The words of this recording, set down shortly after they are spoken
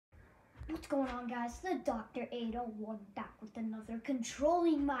What's going on, guys? The Dr. 801 back with another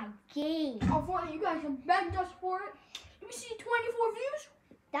Controlling My Game. Unfortunately, you guys have begged us for it. Let me see, 24 views?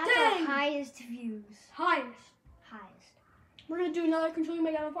 That's Dang. our highest views. Highest. We're We're going to do another Controlling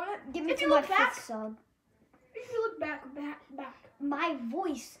My Game on Fortnite. Give me If to you my look back, fifth sub. if you look back. My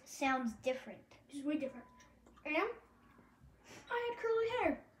voice sounds different. This is way different. And I had curly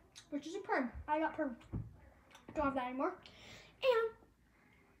hair, which is a perm. I got perm. Don't have that anymore. And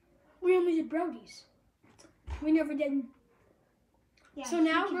we only did Brodies. We never did. Yeah, So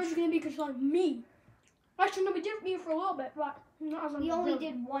now we're just going to be controlling me. Actually, no, we did me for a little bit, but not as long as we only Brody.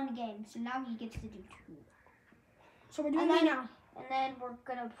 did one game, so now he gets to do two. So we're doing me now. And then we're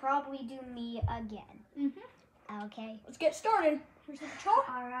gonna probably do me again. Okay. Let's get started. Here's the control.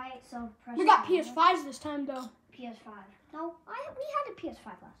 Alright, so press We got down. PS5s this time, though. PS5. No, we had a PS5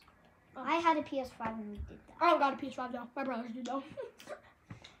 last. Oh. I had a PS5 when we did that. I don't got a PS5 though. My brothers do though.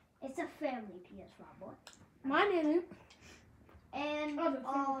 It's a family PS5, boy. Mine isn't. And I have a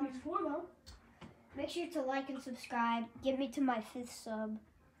PS4 though. make sure to like and subscribe. Get me to my 5th sub.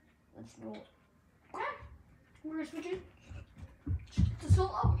 Let's roll. Okay. We're gonna switch it to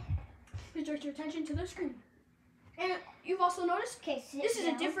solo. Please direct your attention to the screen. And you've also noticed Okay, this is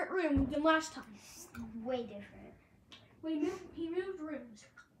a different room than last time. Way different. He moved rooms.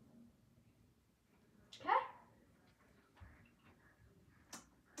 Okay.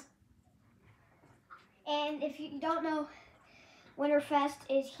 And if you don't know, Winterfest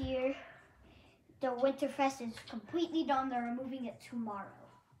is here. The Winterfest is completely done. They're removing it tomorrow.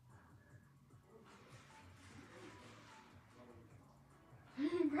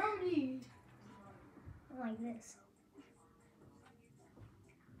 Brody. Like this.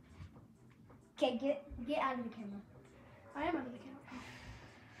 Okay, get out of the camera. I am under the camera.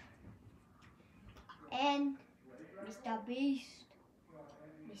 And Mr. Beast.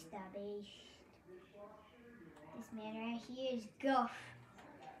 Mr. Beast. This man right here is Guff.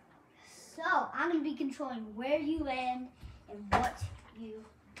 So, I'm going to be controlling where you land and what you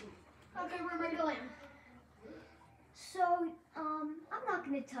do. Okay, we're ready to land. So, I'm not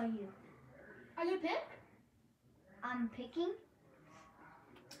going to tell you. Are you pick? I'm picking.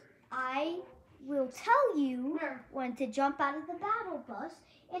 I will tell you Where? when to jump out of the battle bus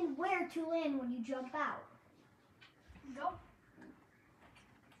and where to land when you jump out. Go.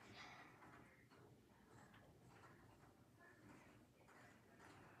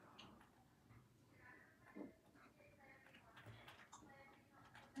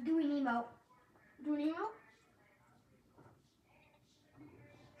 Do an emote. Do an email?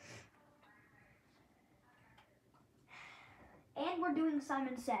 And we're doing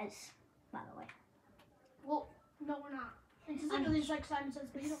Simon Says, by the way. Well, no, we're not. It's literally just like Simon Says,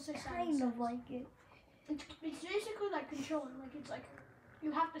 but you don't say Simon Kind Says. of like it. It's basically like controlling. Like it's like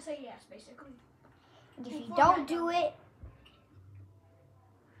you have to say yes, basically. And if In you Fortnite, don't do though. it,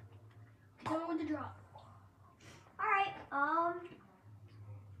 Tell me when to drop. alright,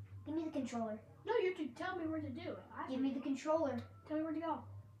 give me the controller. No, you have to tell me where to do it. Give me the controller. Tell me where to go.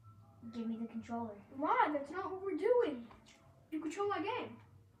 Give me the controller. Rod, that's not what we're doing. You control my game.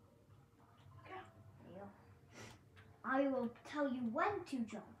 Deal. I will tell you when to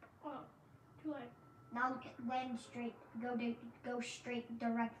jump. Oh, too late. Now land straight. Go straight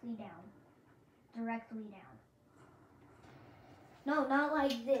directly down. Directly down. No, not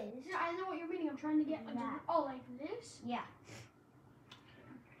like this. Yeah, I know what you're meaning. I'm trying to get That. oh, like this? Yeah.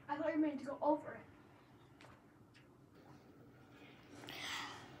 I thought you meant to go over it.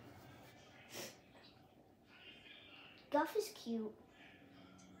 Guff is cute.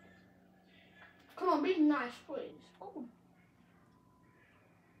 Come on, be nice, please. Oh.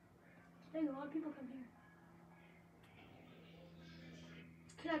 Dang, a lot of people come here.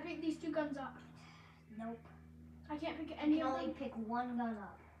 Can I pick these two guns up? Nope. I can't pick You any can of only them. pick one gun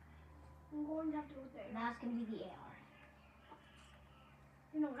up. I'm going to have to go there. And that's gonna be the AR.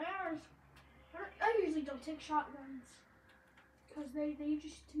 You know, ARs. I usually don't take shotguns because they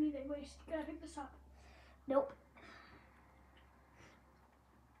just to me they waste. Can I pick this up? Nope.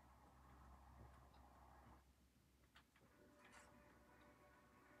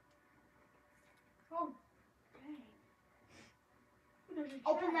 Oh, dang. There's a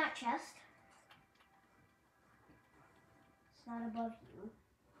Open chest. that chest. It's not above you.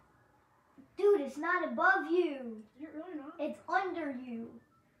 Dude, it's not above you. Is it really not? It's under you.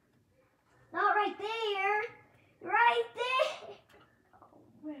 Not right there. Right there. Oh,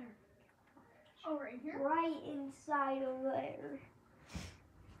 where? Oh, right here? Right inside of there.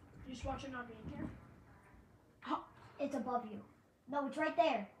 Just watch it not being here. It's above you. No, it's right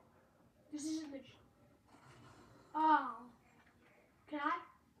there. This isn't the... Oh. Can I?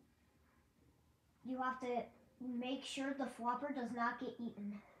 you have to make sure the flopper does not get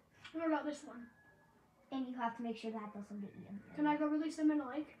eaten. What about this one? And you have to make sure that doesn't get eaten. Can I go release them in a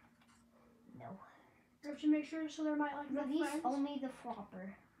lake? No. I have to make sure so there might like Release friends. only the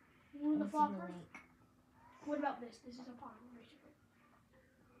flopper. Only the into flopper? lake. What about this? This is a pond, basically.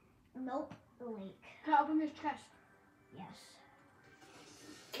 Nope, the lake. Can I open this chest? Yes.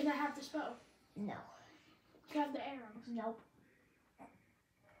 Can I have this bow? No. Can I have the arrows? Nope.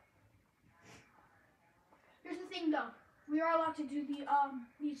 Here's the thing though. We are allowed to do the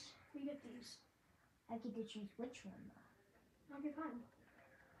these. We get these. I get to choose which one though. Okay, fine.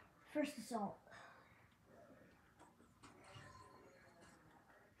 First assault.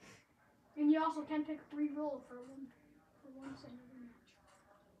 And you also can pick re-roll for one single match.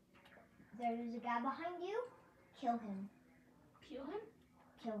 There's a guy behind you. Kill him. Kill him?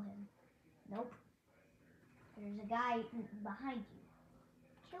 Kill him. Nope. There's a guy behind you.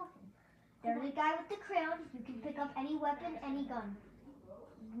 Kill him. There's a guy with the crown. You can pick up any weapon, any gun.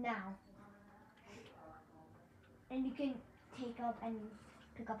 Now. And you can pick up any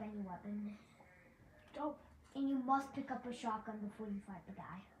weapon. Dope. And you must pick up a shotgun before you fight the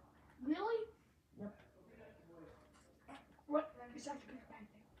guy. Really? Yep. What? It's actually a bad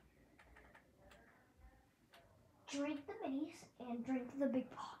thing. Drink the minis and drink the big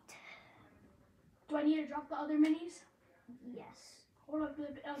pot. Do I need to drop the other minis? Yes. Or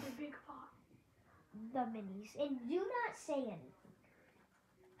the other big pot? The minis. And do not say anything.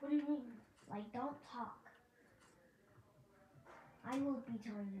 What do you mean? Like, don't talk. I will be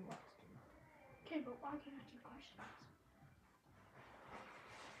telling you what to do. Okay, but why can't I ask you questions?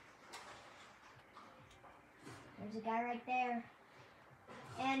 There's a guy right there.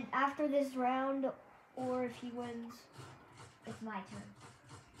 And after this round, or if he wins, it's my turn.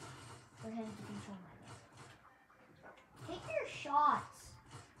 For him to control my game. Take your shots.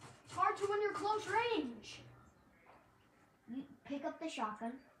 It's hard to when you're close range. You pick up the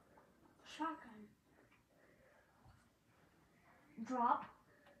shotgun. Shotgun. Drop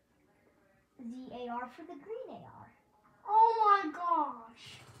the AR for the green AR. Oh my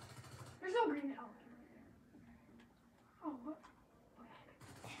gosh. There's no green out. Oh, what?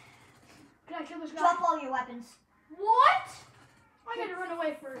 Can I kill this guy? Drop all your weapons. What? I gotta run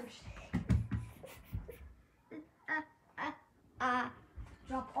away first.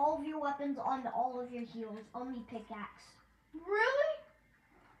 Drop all of your weapons onto all of your heels. Only pickaxe. Really?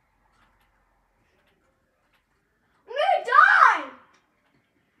 I'm gonna die!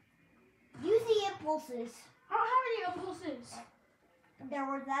 Use the impulses. I don't have any impulses. There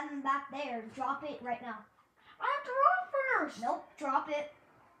were them back there. Drop it right now. I have to run first. Nope, drop it.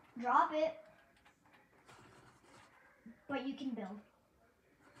 Drop it. But you can build.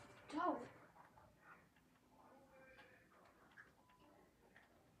 Dope.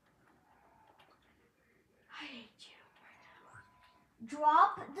 I hate you.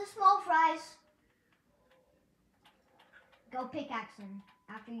 Drop the small fries. Go pickaxe him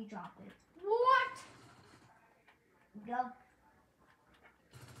after you drop it. What? Go.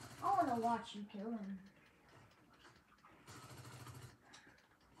 I want to watch you kill him.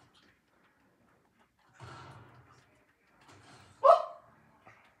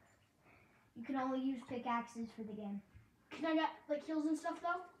 You can only use pickaxes for the game. Can I get like kills and stuff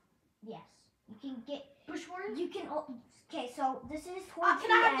though? Yes. You can get. Bush warriors? You can. Okay, so this is towards Can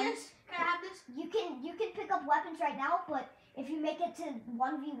the I have end. this? Can I have this? You can pick up weapons right now, but if you make it to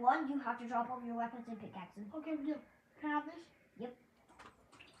 1v1, you have to drop all your weapons and pickaxes. Okay, we do. Can I have this? Yep.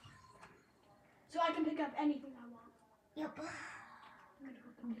 So I can pick up anything I want. Yep. I'm gonna go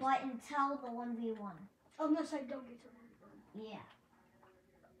pick this. But until the 1v1. Unless I don't get to one. Yeah.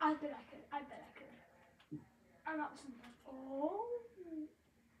 I bet I could. I bet I could. I got some. Oh.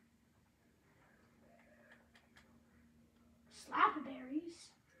 Slapberries.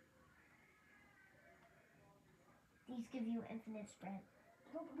 These give you infinite sprint.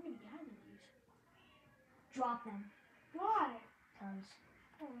 Oh, I'm gonna get out of these. Drop them. Why? Tons.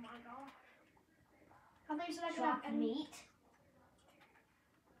 Oh my gosh. I thought you said I could Drop have any. meat.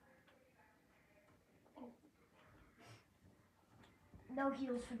 Oh. No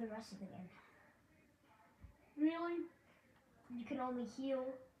heals for the rest of the game. Really? You can only heal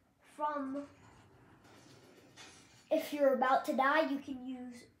from... If you're about to die, you can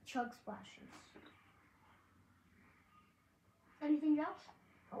use chug splashes. Anything else?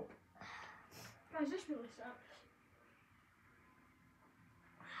 Oh. Guys, this really sucks.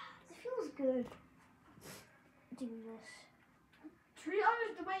 It feels good doing this. Treat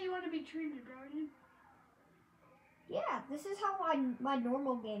others the way you want to be treated, Brody. Yeah, this is how my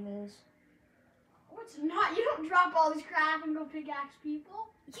normal game is. What's not? You don't drop all this crap and go pickaxe people.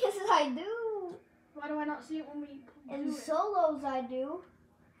 Yes, I do. Why do I not see it when we In do it? solos, I do.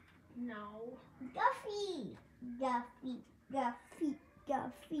 No. Guffy. Guffy. Guffy.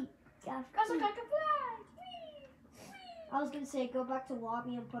 Guffy. Guffy. Guys, look, I can fly. Whee! I was gonna say go back to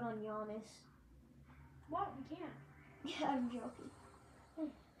lobby and put on Giannis. What? We can't. Yeah, I'm joking.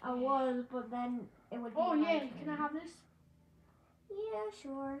 I was, but then it would be. Oh yeah. hard. Can I have this? Yeah,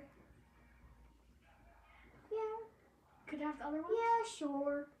 sure. Yeah. Could I have the other one? Yeah,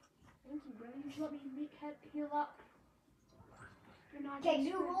 sure. Thank you, bro. You just let me heal up. You're not Okay, just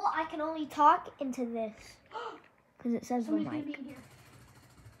new for- rule. I can only talk into this because it says the Somebody's gonna mic. be in here.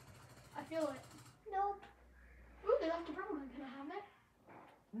 I feel it. Nope. Ooh, they left a purple one. Can I have it?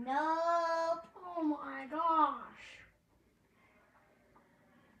 Nope. Oh my gosh.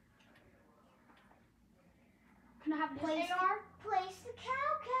 Can I have this Place- AR? Place the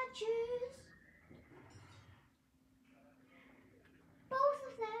cow catchers. Both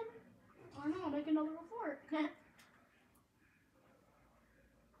of them. Oh no, make another report. Now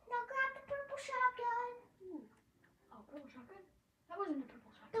grab the purple shotgun. Oh, purple shotgun? That wasn't a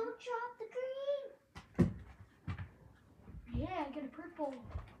purple shotgun. Don't drop the green. Yeah, get a purple.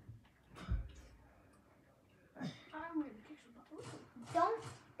 I'm gonna kick some butt. Ooh. Don't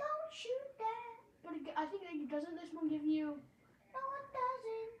shoot that. But I think doesn't this one give you? No, it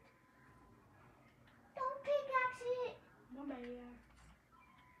doesn't. Don't pickaxe it. No, yeah.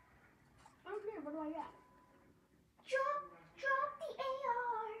 Okay, what do I got? Drop the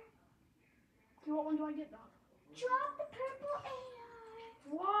AR. Okay, what one do I get though? Drop the purple AR.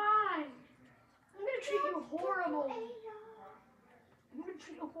 Why? I'm gonna treat you horrible. AR. I'm gonna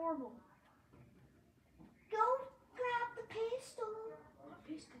treat you horrible. Go grab the pistol. A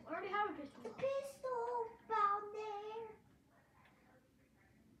pistol. I already have a pistol. The pistol found there.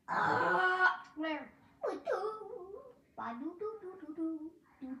 Where? Ba-do-do-do-do-do.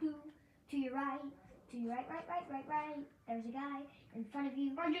 To your right. To your right. There's a guy in front of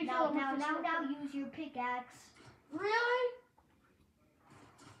you. I just Now, saw my pistol. now, use your pickaxe. Really?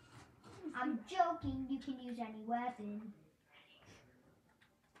 I'm joking. You can use any weapon.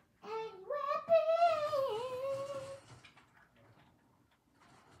 Any weapon.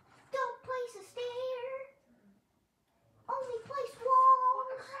 Don't place a stair. Only place What the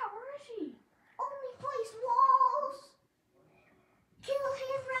walls. crap? Where is he? Only place walls. Kill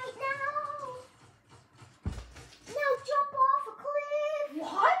him right now. Now jump off a cliff.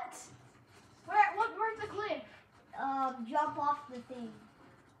 What? Where's the cliff? Jump off the thing.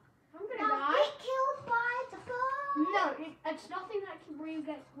 I'm gonna Now die. get killed by the boat. No, it's nothing that can where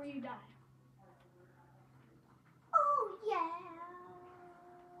you die. Oh yeah.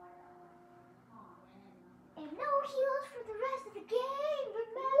 And no heals for the rest of the game.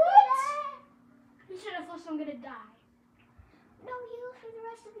 Remember What? that? You should have thought I'm gonna die. No heals for the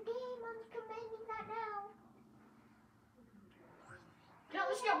rest of the game. I'm commanding that now. Can I at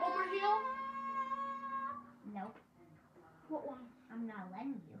least get one more heal? Nope. What one? I'm not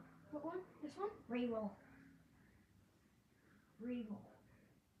letting you. What one? This one? Reroll.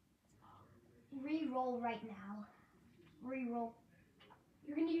 Reroll right now. Reroll.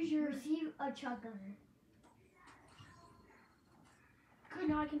 You're gonna use your. Receive a chug gunner. Good,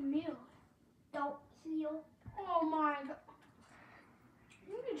 now I can meal. Don't heal. Oh my god.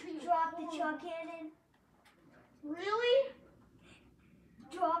 I'm gonna treat you. Drop the horrible. chug cannon. Really?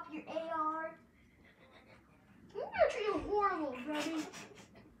 Drop your AR. I'm gonna treat you horrible, buddy.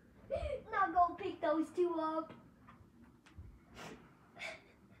 Now go pick those two up.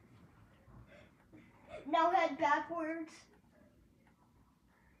 Now head backwards.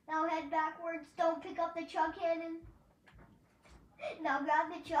 Now head backwards. Don't pick up the chug cannon. Now grab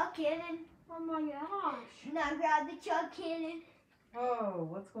the chug cannon. Oh my gosh. Now grab the chug cannon. Oh,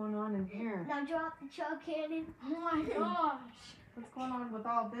 what's going on in here? Now drop the chug cannon. Oh my gosh. What's going on with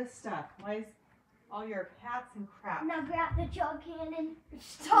all this stuff? Why is all your hats and crap? Now grab the chug cannon.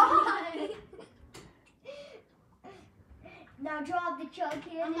 Stop. Now drop the chug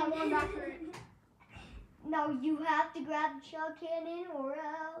cannon. I'm not going back for it. Now you have to grab the chug cannon or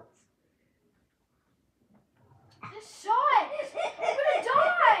else. This sucks. I'm gonna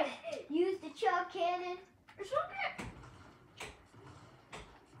die. Use the chug cannon. It's not good.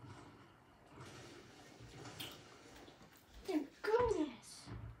 Thank goodness.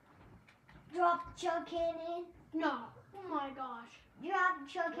 Drop the chug cannon. No. Oh my gosh. Drop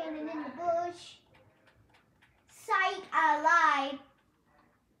the chug cannon in the bush. Sight, I lied.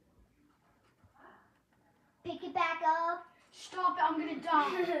 Pick it back up. Stop it. I'm gonna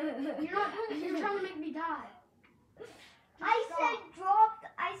die. You're trying to make me die. I Stop. said drop.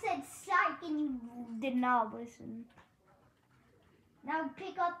 I said psych and you did not listen. Now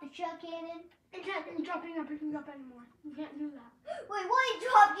pick up the shell cannon. You can't be dropping and picking up anymore. You can't do that. Wait, why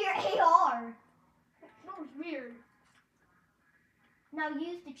drop your AR? That was weird. Now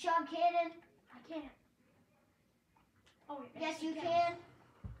use the chug cannon. I can't. Oh, wait, Yes, you can.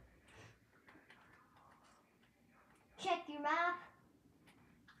 Check your map.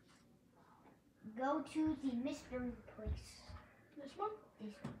 Go to the mystery place. This one?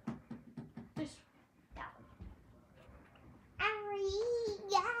 This one. This. That one.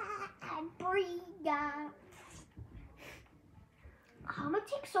 Aria. I'm gonna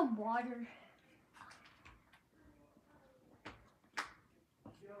take some water.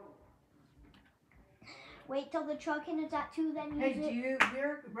 Wait till the truck is at 2, then use it.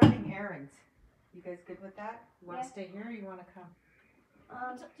 We're running errands. You guys good with that? You want to Yeah. stay here or you want to come?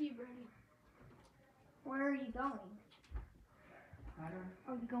 It's up to you, Brady. Where are you going? I don't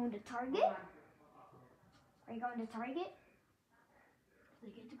know. Are you going to Target? Hold on. Are you going to Target? They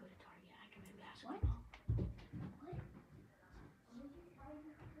get to go to Target. I can maybe ask What? them.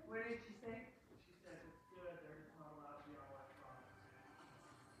 What did she say? She said it's good, they're just not allowed to be on electronics.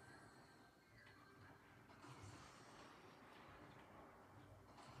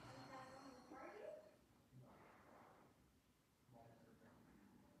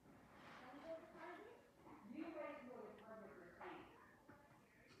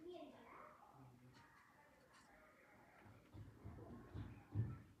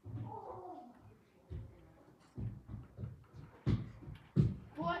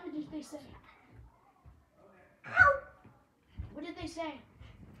 What did they say? Ow! What did they say?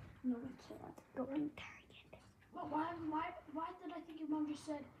 No, we can't go to Target. Well, why did I think your mom just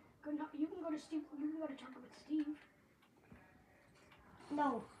said, you can go to Steve, you can go to Target with Steve?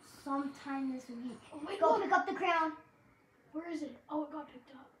 No, sometime this week. Oh, wait, Go look. pick up the crown. Where is it? Oh, it got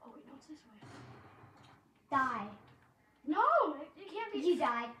picked up. Oh, wait, no, it's this way. Die. No, it can't be. You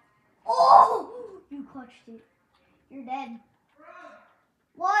died. Oh! You clutched it. You're dead.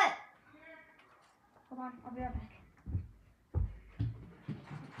 What? Hold on, I'll be right back.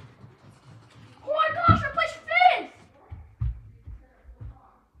 Oh my gosh, I placed 5th!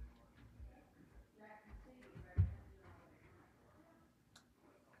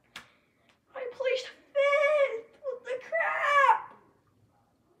 I placed 5th! What the crap?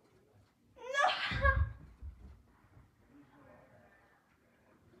 No!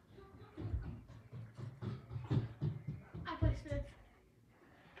 I placed 5th.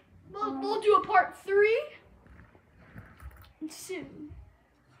 We'll do a part 3 soon.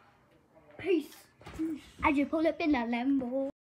 Peace. I just pulled up in a Lambo.